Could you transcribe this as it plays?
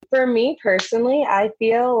For me personally, I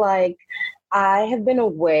feel like I have been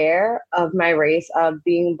aware of my race of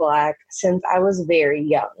being Black since I was very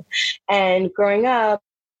young. And growing up,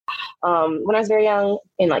 when I was very young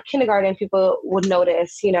in like kindergarten, people would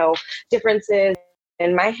notice, differences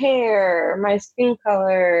in my hair, my skin color,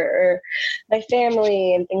 or my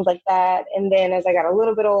family, and things like that. And then as I got a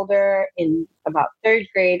little bit older, in about third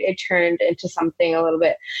grade, it turned into something a little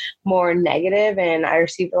bit more negative, and I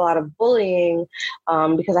received a lot of bullying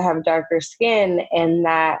because I have darker skin, and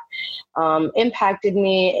that impacted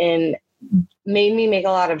me and made me make a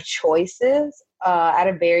lot of choices at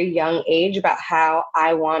a very young age about how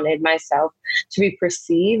I wanted myself to be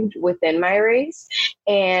perceived within my race.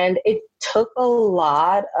 And it took a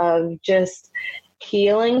lot of just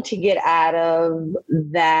healing to get out of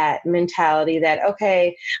that mentality that,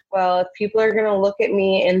 okay, well, if people are going to look at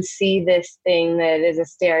me and see this thing that is a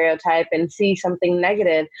stereotype and see something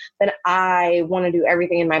negative, then I want to do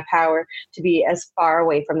everything in my power to be as far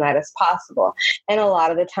away from that as possible. And a lot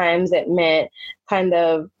of the times it meant kind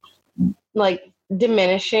of like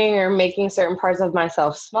diminishing or making certain parts of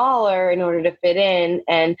myself smaller in order to fit in.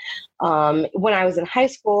 And when I was in high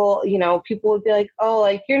school, people would be like, oh,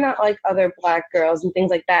 like, you're not like other Black girls and things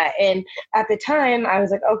like that. And at the time I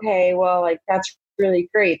was like, okay, well, like, that's really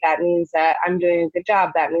great. That means that I'm doing a good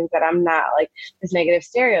job. That means that I'm not like this negative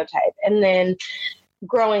stereotype. And then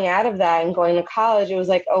growing out of that and going to college, it was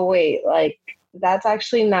like, oh, wait, like, that's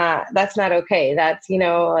not okay. That's,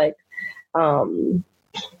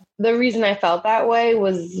 the reason I felt that way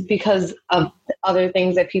was because of other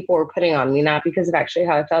things that people were putting on me, not because of actually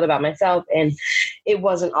how I felt about myself. And it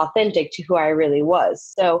wasn't authentic to who I really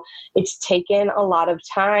was. So it's taken a lot of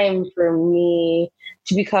time for me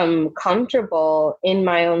to become comfortable in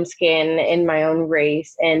my own skin, in my own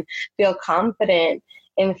race, and feel confident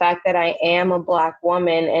in the fact that I am a Black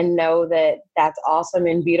woman and know that that's awesome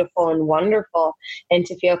and beautiful and wonderful, and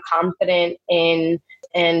to feel confident in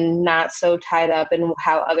and not so tied up in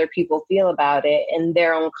how other people feel about it in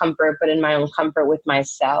their own comfort, but in my own comfort with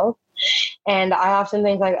myself. And I often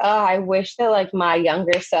think like, oh, I wish that like my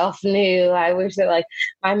younger self knew. I wish that like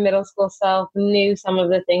my middle school self knew some of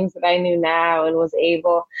the things that I knew now and was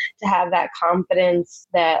able to have that confidence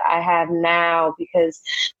that I have now, because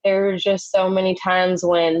there were just so many times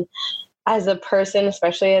when, as a person,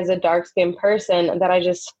 especially as a dark-skinned person, that I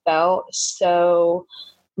just felt so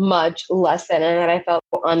much less than, and that I felt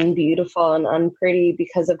unbeautiful and unpretty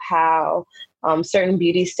because of how certain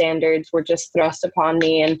beauty standards were just thrust upon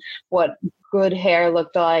me, and what good hair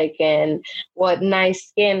looked like, and what nice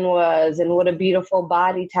skin was, and what a beautiful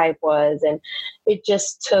body type was. And it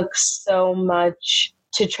just took so much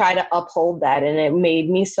to try to uphold that. And it made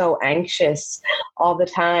me so anxious all the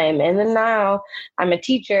time. And then now I'm a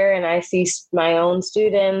teacher and I see my own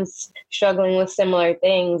students struggling with similar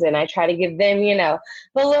things. And I try to give them, the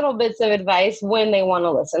little bits of advice when they want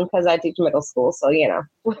to listen, because I teach middle school. So,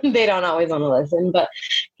 they don't always want to listen, but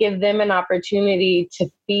give them an opportunity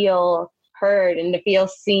to feel heard and to feel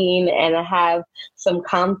seen and to have some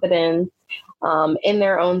confidence in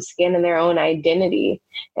their own skin and their own identity.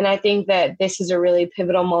 And I think that this is a really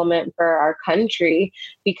pivotal moment for our country,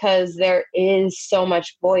 because there is so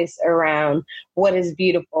much voice around what is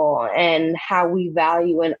beautiful and how we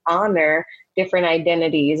value and honor different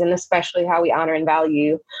identities, and especially how we honor and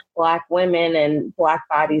value Black women and Black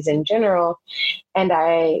bodies in general. And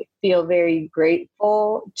I feel very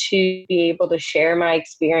grateful to be able to share my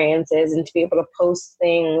experiences and to be able to post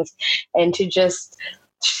things and to just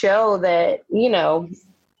show that,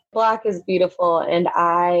 Black is beautiful, and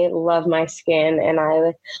I love my skin, and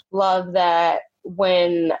I love that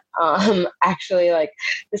when actually, like,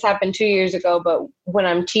 this happened 2 years ago, but when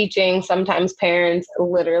I'm teaching, sometimes parents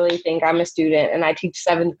literally think I'm a student, and I teach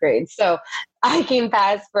 7th grade. So I can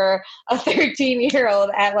pass for a 13-year-old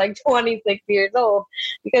at like 26 years old,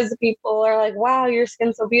 because people are like, wow, your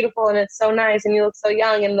skin's so beautiful and it's so nice and you look so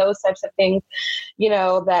young, and those types of things,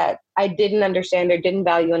 that I didn't understand or didn't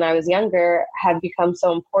value when I was younger have become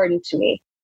so important to me.